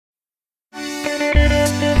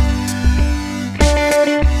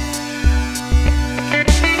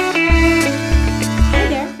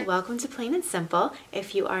welcome to Plain and Simple.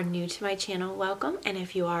 If you are new to my channel, welcome, and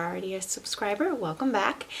if you are already a subscriber, welcome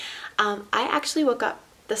back. I actually woke up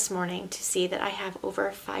this morning to see that I have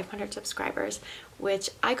over 500 subscribers,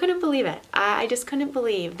 which I couldn't believe it. I just couldn't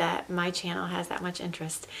believe that my channel has that much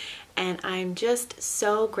interest, and I'm just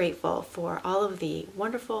so grateful for all of the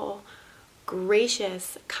wonderful,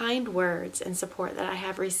 gracious, kind words and support that I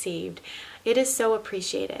have received. It is so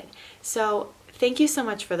appreciated. So thank you so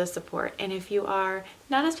much for the support, and if you are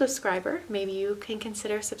not a subscriber, maybe you can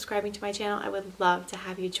consider subscribing to my channel. I would love to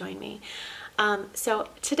have you join me. So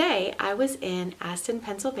today I was in Aston,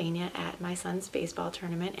 Pennsylvania at my son's baseball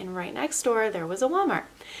tournament, and right next door there was a Walmart.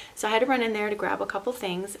 So I had to run in there to grab a couple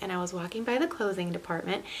things, and I was walking by the clothing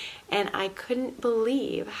department and I couldn't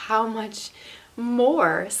believe how much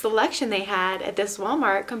more selection they had at this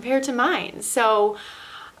Walmart compared to mine. So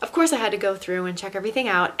of course I had to go through and check everything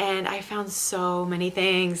out, and I found so many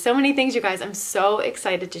things, you guys. I'm so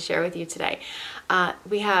excited to share with you today.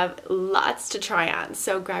 We have lots to try on,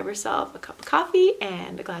 so grab yourself a cup of coffee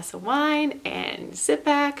and a glass of wine and sit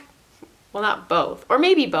back. Well, not both, or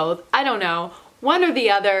maybe both, I don't know, one or the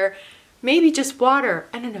other, maybe just water,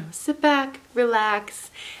 I don't know. Sit back, relax,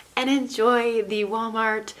 and enjoy the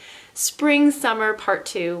Walmart Spring Summer Part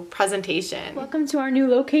 2 presentation. Welcome to our new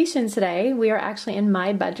location today. We are actually in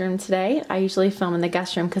my bedroom today. I usually film in the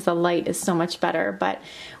guest room because the light is so much better, but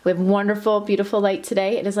we have wonderful, beautiful light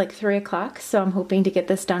today. It is like 3 o'clock, so I'm hoping to get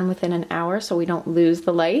this done within an hour so we don't lose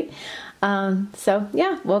the light. So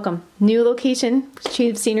yeah, welcome. New location,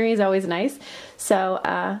 change of scenery is always nice. So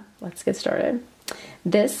let's get started.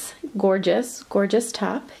 This gorgeous, gorgeous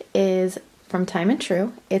top is from Time and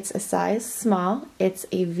True. It's a size small. It's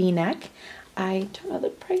a V-neck. I don't know the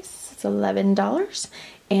price. It's $11.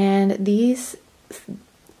 And these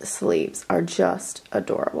sleeves are just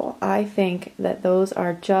adorable. I think that those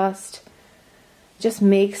are just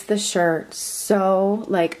makes the shirt so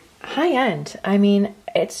like high end. I mean,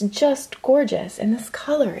 it's just gorgeous, and this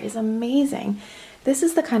color is amazing. This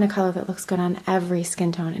is the kind of color that looks good on every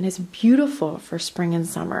skin tone and is beautiful for spring and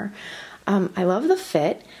summer. I love the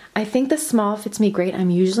fit. I think the small fits me great. I'm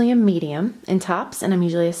usually a medium in tops, and I'm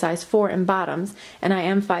usually a size 4 in bottoms, and I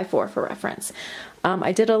am 5'4" for reference.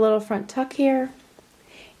 I did a little front tuck here,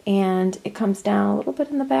 and it comes down a little bit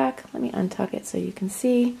in the back. Let me untuck it so you can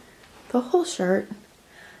see the whole shirt.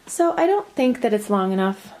 So I don't think that it's long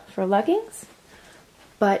enough for leggings,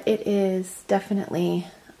 but it is definitely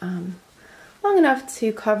long enough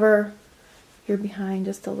to cover your behind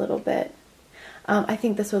just a little bit. I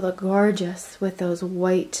think this would look gorgeous with those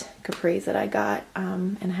white capris that I got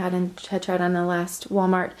and had tried on the last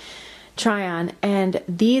Walmart try-on. And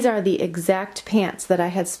these are the exact pants that I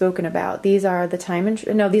had spoken about. These are the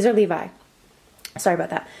these are Levi. Sorry about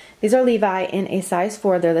that. These are Levi in a size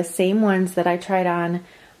 4. They're the same ones that I tried on,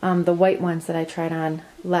 the white ones that I tried on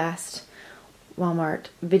last Walmart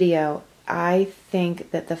video. I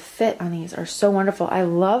think that the fit on these are so wonderful. I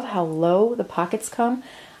love how low the pockets come.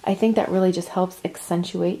 I think that really just helps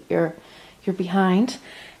accentuate your behind,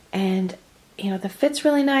 and you know, the fit's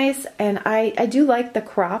really nice, and I do like the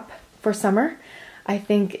crop for summer. I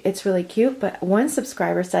think it's really cute. But one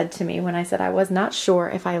subscriber said to me when I said I was not sure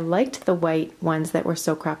if I liked the white ones that were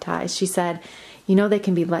so cropped high, she said, you know, they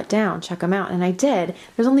can be let down, check them out. And I did.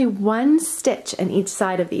 There's only one stitch in each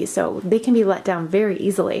side of these, so they can be let down very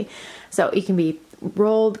easily. So it can be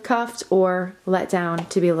rolled, cuffed, or let down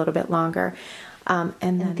to be a little bit longer.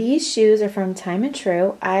 And then these shoes are from Time and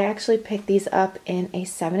True. I actually picked these up in a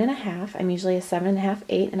 7.5. I'm usually a 7.5,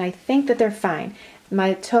 8, and I think that they're fine.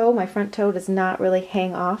 My front toe does not really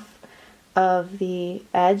hang off of the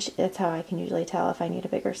edge. That's how I can usually tell if I need a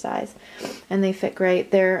bigger size. And they fit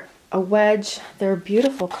great. They're a wedge. They're a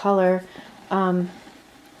beautiful color. And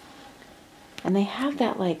they have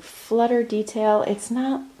that like flutter detail. It's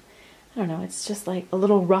not, I don't know, it's just like a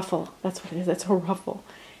little ruffle. That's what it is. It's a ruffle.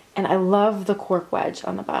 And I love the cork wedge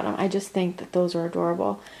on the bottom. I just think that those are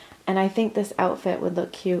adorable. And I think this outfit would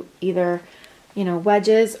look cute either, you know,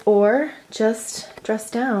 wedges or just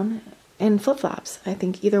dressed down in flip-flops. I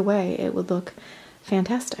think either way it would look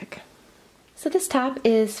fantastic. So this top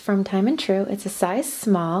is from Time and True. It's a size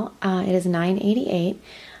small. It is $9.88.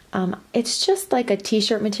 It's just like a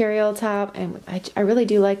t-shirt material top, and I really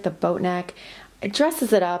do like the boat neck. It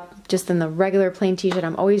dresses it up just in the regular plain t-shirt.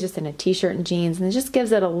 I'm always just in a t-shirt and jeans, and it just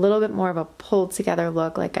gives it a little bit more of a pulled together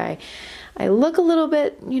look. Like I look a little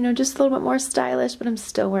bit, you know, just a little bit more stylish, but I'm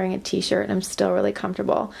still wearing a t-shirt and I'm still really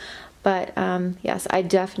comfortable. But yes, I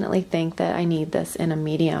definitely think that I need this in a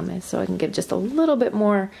medium, so I can give just a little bit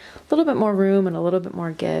more room and a little bit more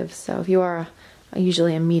give. So if you are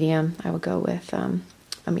usually a medium, I would go with a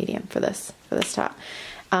medium for this top.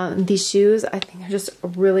 These shoes, I think, are just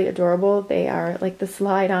really adorable. They are like the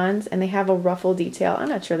slide-ons, and they have a ruffle detail. I'm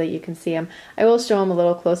not sure that you can see them. I will show them a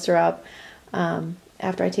little closer up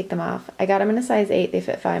after I take them off. I got them in a size 8. They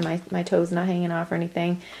fit fine. My toes not hanging off or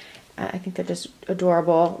anything. I think they're just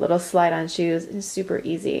adorable little slide-on shoes. It's super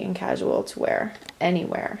easy and casual to wear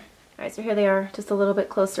anywhere. All right, so here they are, just a little bit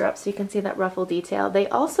closer up so you can see that ruffle detail. They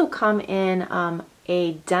also come in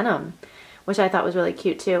a denim, which I thought was really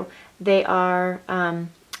cute too. They are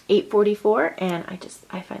 $8.44, and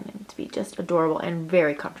I find them to be just adorable and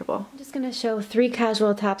very comfortable. I'm just gonna show 3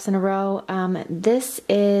 casual tops in a row. This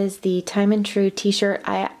is the Time and True t-shirt.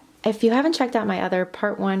 If you haven't checked out my other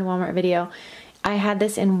part 1 Walmart video, I had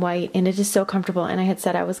this in white, and it is so comfortable, and I had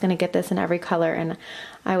said I was gonna get this in every color, and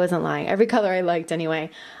I wasn't lying. Every color I liked anyway.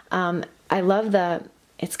 I love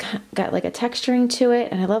it's got like a texturing to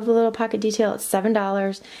it, and I love the little pocket detail. It's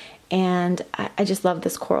 $7. And I just love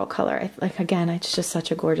this coral color. Again, it's just such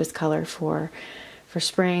a gorgeous color for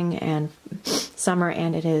spring and summer,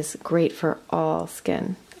 and it is great for all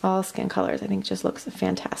skin colors. I think it just looks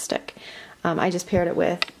fantastic. I just paired it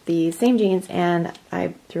with the same jeans, and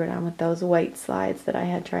I threw it on with those white slides that I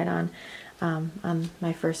had tried on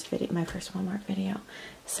my first Walmart video.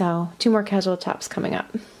 So 2 more casual tops coming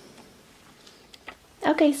up.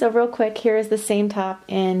 Okay, so real quick, here is the same top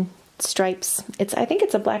in stripes. I think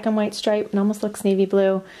it's a black and white stripe. It almost looks navy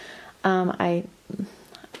blue.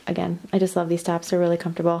 Again, I just love these tops. They're really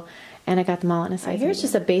comfortable, and I got them all in a size. Here's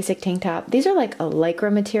just a basic tank top. These are like a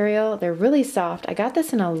lycra material. They're really soft. I got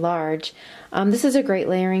this in a large. This is a great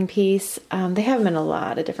layering piece. They have them in a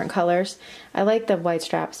lot of different colors. I like the white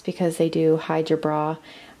straps because they do hide your bra.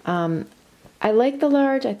 I like the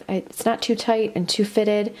large. It's not too tight and too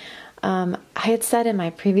fitted. I had said in my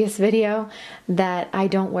previous video that I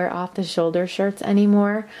don't wear off-the-shoulder shirts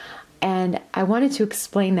anymore, and I wanted to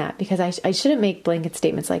explain that because I shouldn't make blanket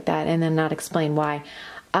statements like that and then not explain why.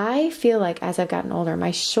 I feel like as I've gotten older, my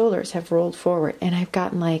shoulders have rolled forward, and I've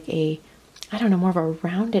gotten like I don't know, more of a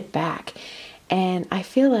rounded back, and I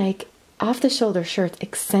feel like off-the-shoulder shirts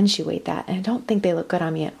accentuate that, and I don't think they look good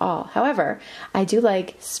on me at all. However, I do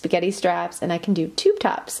like spaghetti straps, and I can do tube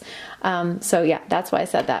tops. So yeah, that's why I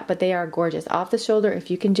said that. But they are gorgeous. Off-the-shoulder,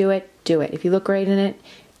 if you can do it, do it. If you look great in it,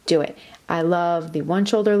 do it. I love the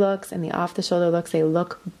one-shoulder looks and the off-the-shoulder looks. They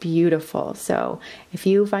look beautiful. So if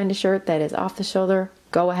you find a shirt that is off-the-shoulder,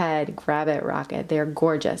 go ahead, grab it, rock it. They're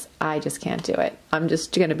gorgeous. I just can't do it. I'm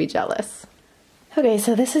just gonna be jealous. Okay,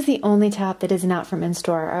 so this is the only top that is not from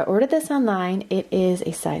in-store. I ordered this online. It is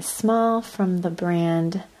a size small from the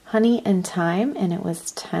brand Honey and Thyme, and it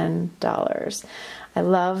was $10. I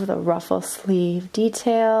love the ruffle sleeve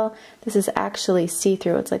detail. This is actually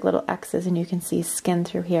see-through. It's like little X's, and you can see skin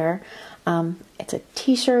through here. It's a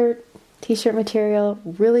t-shirt material,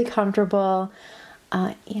 really comfortable.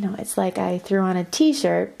 You know, it's like I threw on a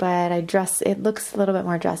t-shirt, but it looks a little bit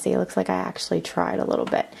more dressy. It looks like I actually tried a little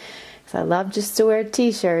bit. I love just to wear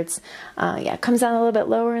t-shirts. Yeah, it comes down a little bit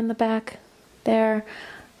lower in the back there.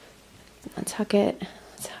 Untuck it.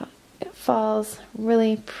 That's how it falls.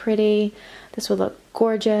 Really pretty. This would look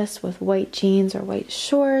gorgeous with white jeans or white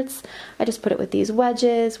shorts. I just put it with these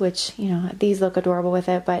wedges, which, you know, these look adorable with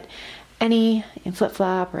it, but any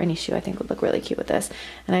flip-flop or any shoe I think would look really cute with this.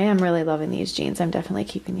 And I am really loving these jeans. I'm definitely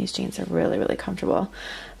keeping these jeans. They're really, really comfortable.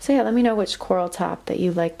 So yeah, let me know which coral top that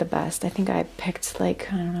you like the best. I think I picked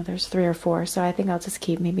like, I don't know, there's 3 or 4. So I think I'll just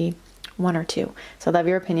keep maybe 1 or 2. So I'd love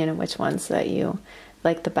your opinion on which ones that you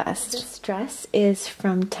like the best. This dress is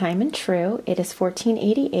from Time and True. It is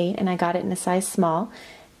 $14.88, and I got it in a size small.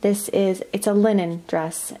 It's a linen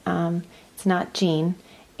dress. It's not jean,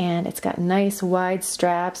 and it's got nice wide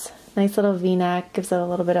straps. Nice little V-neck, gives it a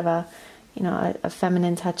little bit of a, you know, a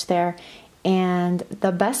feminine touch there. And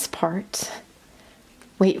the best part,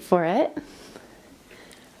 wait for it,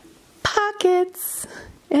 pockets.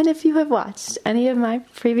 And if you have watched any of my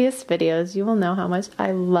previous videos, you will know how much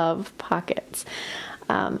I love pockets.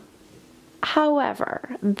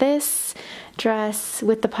 However, this dress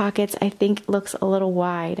with the pockets, I think looks a little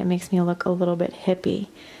wide. It makes me look a little bit hippie,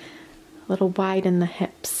 a little wide in the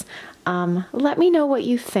hips. Let me know what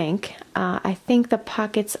you think. I think the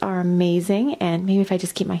pockets are amazing, and maybe if I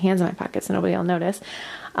just keep my hands in my pockets, nobody will notice.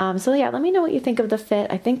 So yeah, let me know what you think of the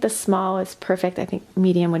fit. I think the small is perfect. I think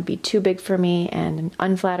medium would be too big for me and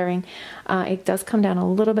unflattering. It does come down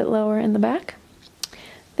a little bit lower in the back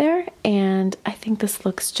there, and I think this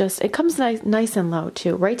looks it comes nice and low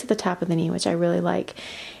too, right to the top of the knee, which I really like.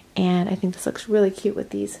 And I think this looks really cute with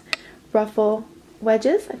these ruffle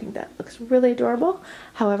wedges. I think that looks really adorable.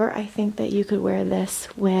 However, I think that you could wear this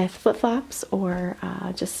with flip-flops or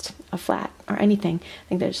just a flat or anything. I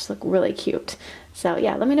think they just look really cute. So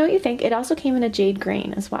yeah, let me know what you think. It also came in a jade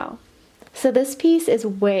green as well. So this piece is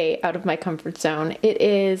way out of my comfort zone. It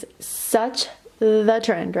is such the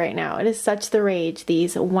trend right now. It is such the rage.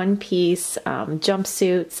 These one-piece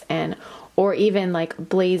jumpsuits or even like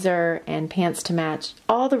blazer and pants to match.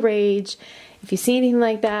 All the rage. If you see anything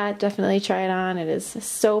like that, definitely try it on. It is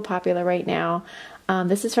so popular right now.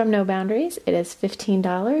 This is from No Boundaries. It is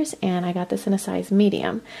 $15 and I got this in a size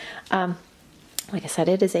medium. Like I said,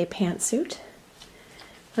 it is a pantsuit.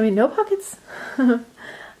 I mean, no pockets.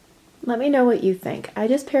 Let me know what you think. I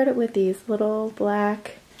just paired it with these little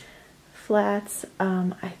black flats.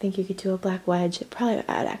 I think you could do a black wedge. I'd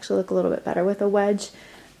actually look a little bit better with a wedge.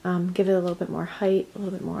 Give it a little bit more height, a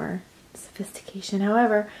little bit more sophistication.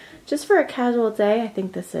 However, just for a casual day, I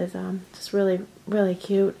think this is just really, really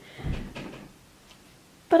cute.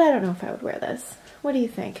 But I don't know if I would wear this. What do you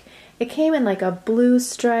think? It came in like a blue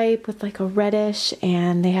stripe with like a reddish,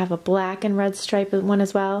 and they have a black and red stripe one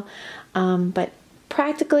as well. But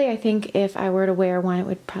practically, I think if I were to wear one, it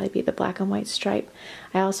would probably be the black and white stripe.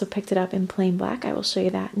 I also picked it up in plain black. I will show you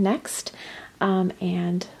that next.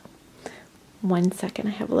 And one second,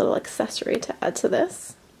 I have a little accessory to add to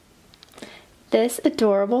this. This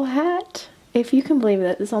adorable hat, if you can believe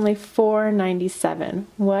it, is only $4.97.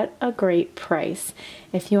 What a great price.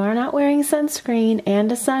 If you are not wearing sunscreen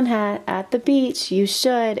and a sun hat at the beach, you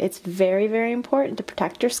should. It's very, very important to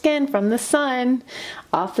protect your skin from the sun.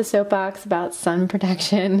 Off the soapbox about sun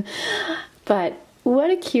protection. But what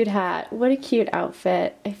a cute hat. What a cute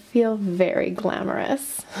outfit. I feel very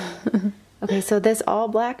glamorous. Okay, so this all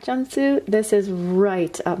black jumpsuit, this is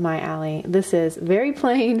right up my alley. This is very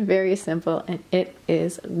plain, very simple, and it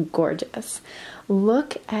is gorgeous.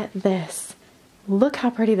 Look at this. Look how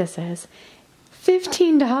pretty this is.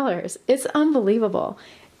 $15. It's unbelievable.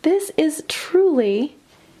 This is truly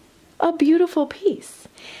a beautiful piece.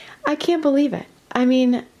 I can't believe it. I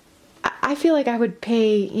mean, I feel like I would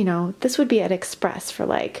pay, you know, this would be at Express for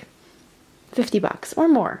like 50 bucks or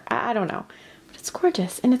more. I don't know. It's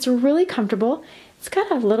gorgeous and it's really comfortable. It's got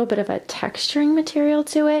a little bit of a texturing material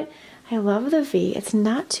to it. I love the V. It's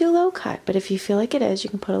not too low cut, but if you feel like it is, you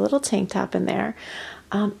can put a little tank top in there.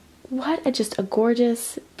 Just a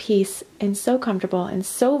gorgeous piece, and so comfortable and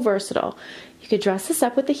so versatile. You could dress this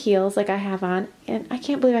up with the heels like I have on, and I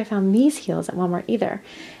can't believe I found these heels at Walmart either.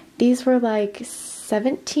 These were like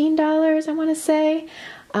 $17, I want to say,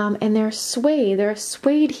 and they're suede. They're a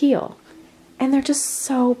suede heel, and they're just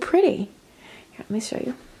so pretty. Let me show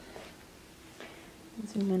you.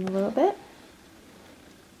 Zoom in a little bit.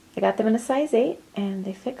 I got them in a size 8 and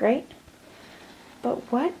they fit great.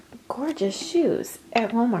 But what gorgeous shoes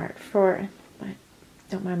at Walmart for,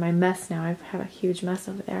 don't mind my mess now, I have a huge mess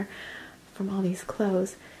over there from all these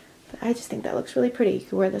clothes. But I just think that looks really pretty. You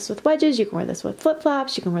can wear this with wedges, you can wear this with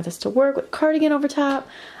flip-flops, you can wear this to work with a cardigan over top.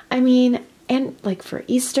 I mean, and like for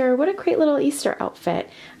Easter, what a great little Easter outfit.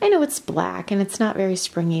 I know it's black and it's not very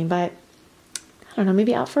springy, but I don't know,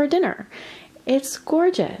 maybe out for a dinner. It's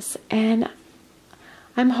gorgeous, and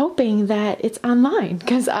I'm hoping that it's online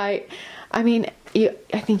because I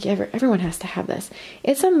think everyone has to have this.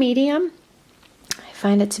 It's a medium. I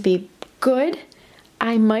find it to be good.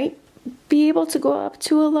 I might be able to go up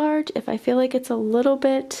to a large if I feel like it's a little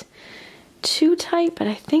bit too tight, but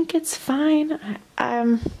I think it's fine.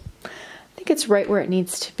 I think it's right where it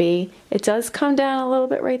needs to be. It does come down a little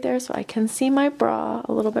bit right there, so I can see my bra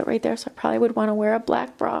a little bit right there, so I probably would want to wear a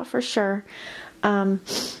black bra for sure.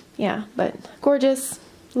 Yeah, but gorgeous.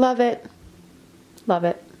 Love it. Love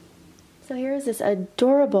it. So here's this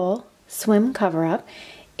adorable swim cover-up.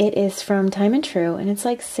 It is from Time and True, and it's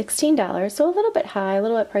like $16, so a little bit high, a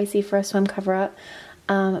little bit pricey for a swim cover-up.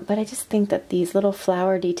 But I just think that these little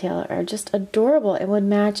flower detail are just adorable. It would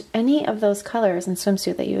match any of those colors in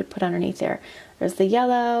swimsuit that you would put underneath there. There's the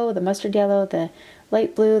yellow, the mustard yellow, the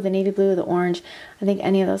light blue, the navy blue, the orange. I think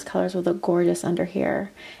any of those colors would look gorgeous under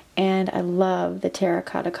here. And I love the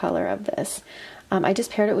terracotta color of this. I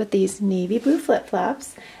just paired it with these navy blue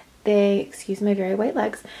flip-flops. Excuse my very white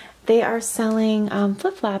legs. They are selling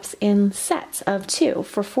flip-flops in sets of 2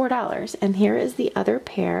 for $4. And here is the other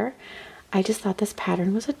pair. I just thought this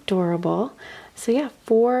pattern was adorable. So yeah,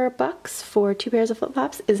 $4 for 2 pairs of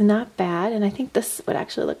flip-flops is not bad, and I think this would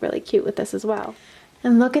actually look really cute with this as well.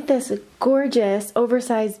 And look at this gorgeous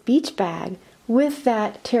oversized beach bag with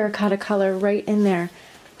that terracotta color right in there.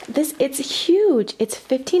 It's huge. It's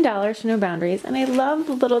 $15 for No Boundaries, and I love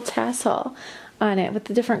the little tassel on it with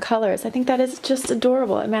the different colors. I think that is just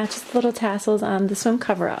adorable. It matches the little tassels on the swim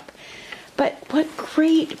cover-up. But what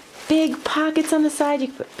great big pockets on the side. You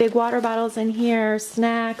can put big water bottles in here,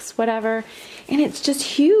 snacks, whatever. And it's just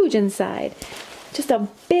huge inside. Just a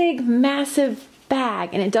big, massive bag,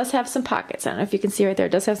 and it does have some pockets. I don't know if you can see right there,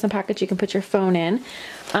 it does have some pockets you can put your phone in.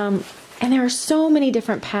 And there are so many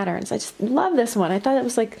different patterns. I just love this one. I thought it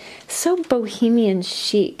was like so bohemian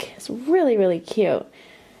chic. It's really, really cute.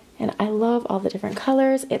 And I love all the different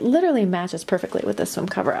colors. It literally matches perfectly with this swim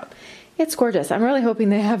cover-up. It's gorgeous. I'm really hoping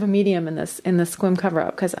they have a medium in the swim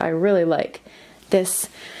cover-up because I really like this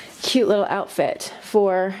cute little outfit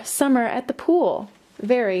for summer at the pool.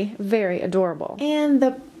 Very, very adorable. And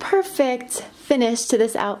the perfect finish to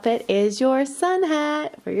this outfit is your sun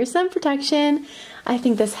hat for your sun protection. I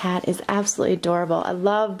think this hat is absolutely adorable. I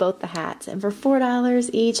love both the hats, and for $4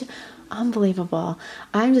 each, unbelievable.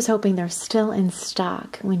 I'm just hoping they're still in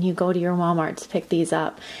stock when you go to your Walmart to pick these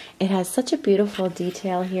up. It has such a beautiful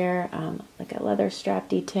detail here, like a leather strap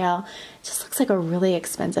detail. It just looks like a really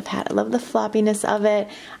expensive hat. I love the floppiness of it.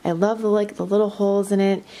 I love the little holes in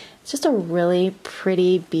it. It's just a really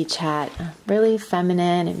pretty beach hat, really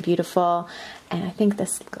feminine and beautiful. And I think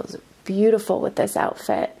this goes beautiful with this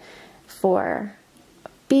outfit for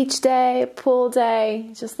beach day, pool day.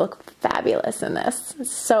 Just look fabulous in this. It's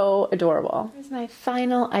so adorable. Here's my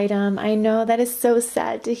final item. I know that is so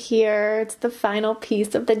sad to hear. It's the final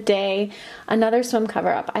piece of the day. Another swim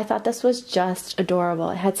cover-up. I thought this was just adorable.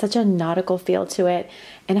 It had such a nautical feel to it,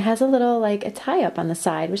 and it has a little like a tie-up on the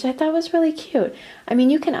side, which I thought was really cute. I mean,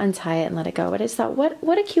 you can untie it and let it go, but I just thought,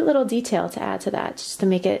 what a cute little detail to add to that, just to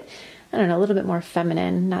make it, I don't know, a little bit more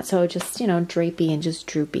feminine, not so just, you know, drapey and just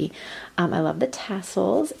droopy. I love the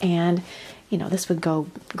tassels, and, you know, this would go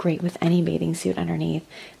great with any bathing suit underneath.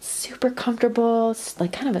 Super comfortable,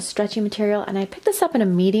 like kind of a stretchy material, and I picked this up in a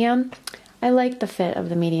medium. I like the fit of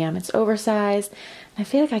the medium. It's oversized. I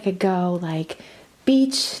feel like I could go like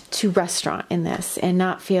beach to restaurant in this and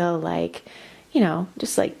not feel like, you know,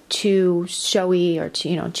 just like too showy or too,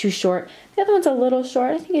 you know, too short. The other one's a little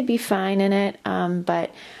short. I think it'd be fine in it,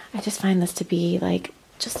 but I just find this to be like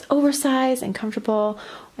just oversized and comfortable,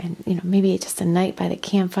 and, you know, maybe just a night by the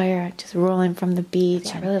campfire, just rolling from the beach.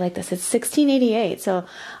 Yeah, I really like this. It's $16.88, so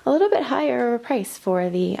a little bit higher price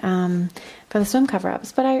for the swim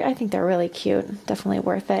cover-ups, but I think they're really cute. Definitely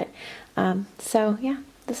worth it. So yeah,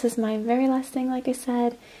 this is my very last thing, like I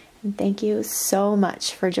said. And thank you so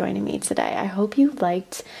much for joining me today. I hope you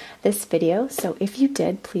liked this video. So if you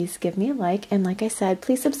did, please give me a like. And like I said,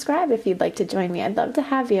 please subscribe if you'd like to join me. I'd love to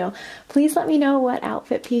have you. Please let me know what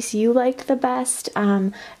outfit piece you liked the best.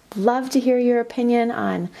 Love to hear your opinion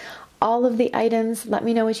on all of the items. Let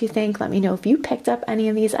me know what you think. Let me know if you picked up any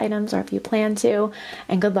of these items or if you plan to.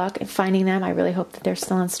 And good luck in finding them. I really hope that they're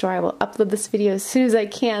still in store. I will upload this video as soon as I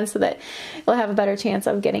can so that you'll have a better chance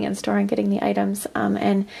of getting in store and getting the items.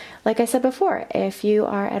 And like I said before, if you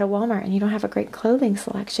are at a Walmart and you don't have a great clothing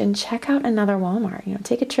selection, check out another Walmart. You know,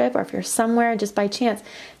 take a trip, or if you're somewhere just by chance,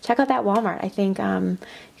 check out that Walmart. I think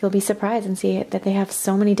you'll be surprised and see that they have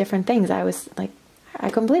so many different things. I was like, I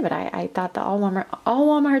couldn't believe it. I thought that all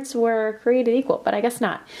Walmarts were created equal, but I guess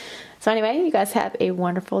not. So anyway, you guys have a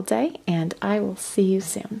wonderful day, and I will see you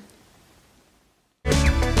soon.